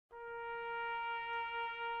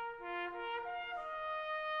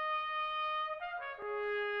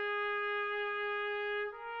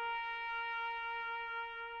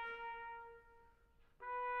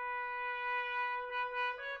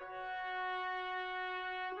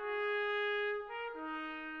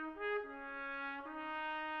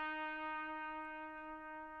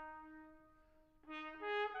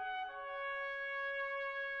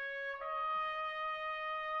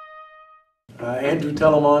Andrew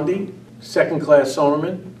Telymonde, second-class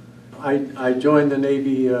sonarman. I joined the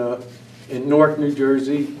Navy in Newark, New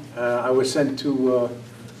Jersey. I was sent to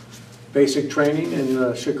basic training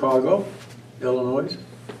in Chicago, Illinois.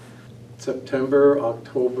 September,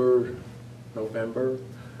 October, November,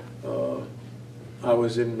 I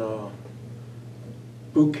was in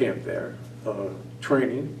boot camp there,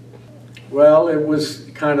 training. Well, it was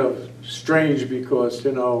kind of strange because,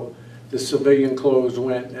 you know, the civilian clothes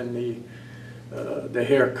went and the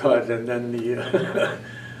haircut, and then the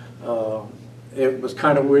it was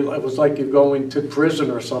kind of weird. It was like you're going to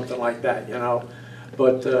prison or something like that, you know.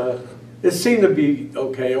 But it seemed to be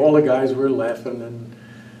okay. All the guys were laughing,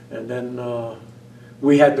 and then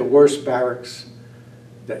we had the worst barracks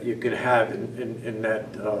that you could have in that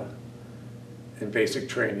in basic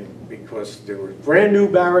training, because there were brand new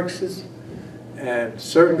barracks, and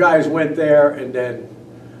certain guys went there, and then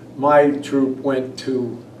my troop went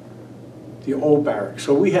to the old barracks.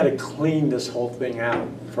 So we had to clean this whole thing out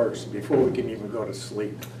first before we can even go to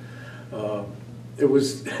sleep. It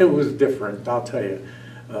was different, I'll tell you.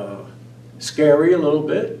 Scary a little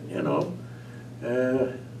bit, you know,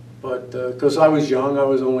 but because I was young, I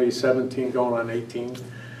was only 17 going on 18,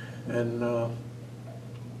 and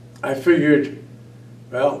I figured,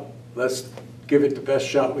 well, let's give it the best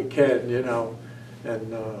shot we can, you know,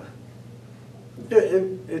 and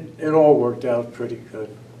it all worked out pretty good.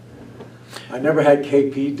 I never had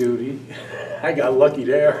KP duty. I got lucky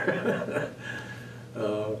there.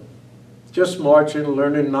 Just marching,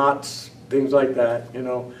 learning knots, things like that, you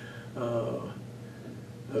know.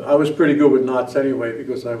 I was pretty good with knots anyway,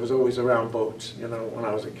 because I was always around boats, you know, when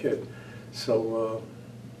I was a kid. So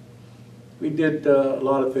we did a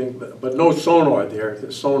lot of things, but no sonar there.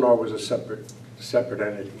 The sonar was a separate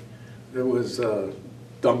entity. There was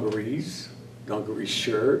dungarees, dungaree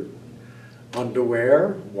shirt,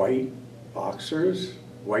 underwear, white boxers,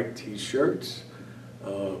 white t-shirts,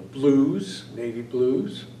 blues, navy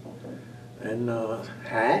blues, and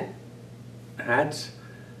hats,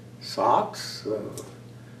 socks,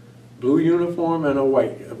 blue uniform, and a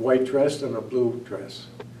white dress and a blue dress.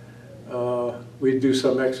 We'd do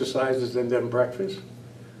some exercises and then breakfast,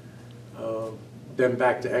 then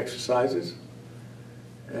back to exercises,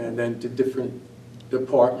 and then to different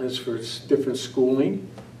departments for different schooling.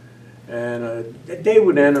 And the day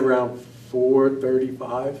would end around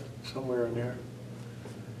 4:35, somewhere in there.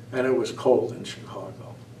 And it was cold in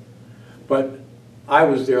Chicago. But I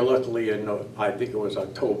was there luckily in, I think it was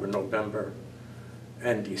October, November,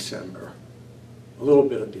 and December. A little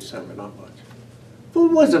bit of December, not much.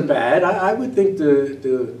 Food wasn't bad. I would think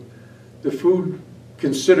the food,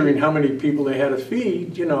 considering how many people they had to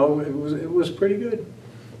feed, you know, it was pretty good.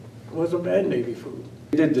 It wasn't bad Navy food.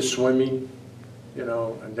 We did the swimming, you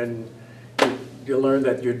know, and then you learn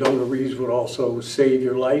that your dungarees would also save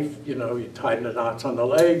your life. You know, you tied the knots on the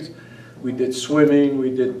legs. We did swimming, we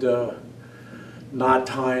did knot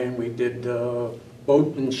tying, we did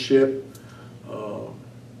boatmanship,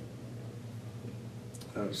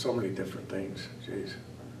 so many different things. Jeez,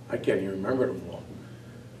 I can't even remember them all.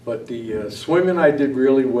 But the swimming I did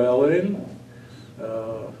really well in.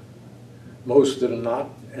 Most of the knot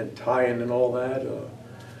and tying and all that.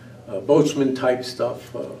 Boatsman type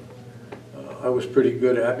stuff. I was pretty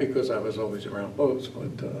good at, because I was always around boats,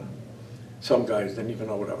 but some guys didn't even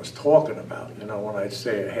know what I was talking about, you know, when I'd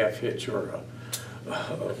say a half hitch or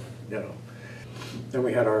you know. Then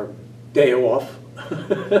we had our day off,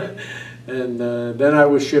 and then I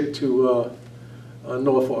was shipped to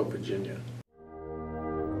Norfolk, Virginia.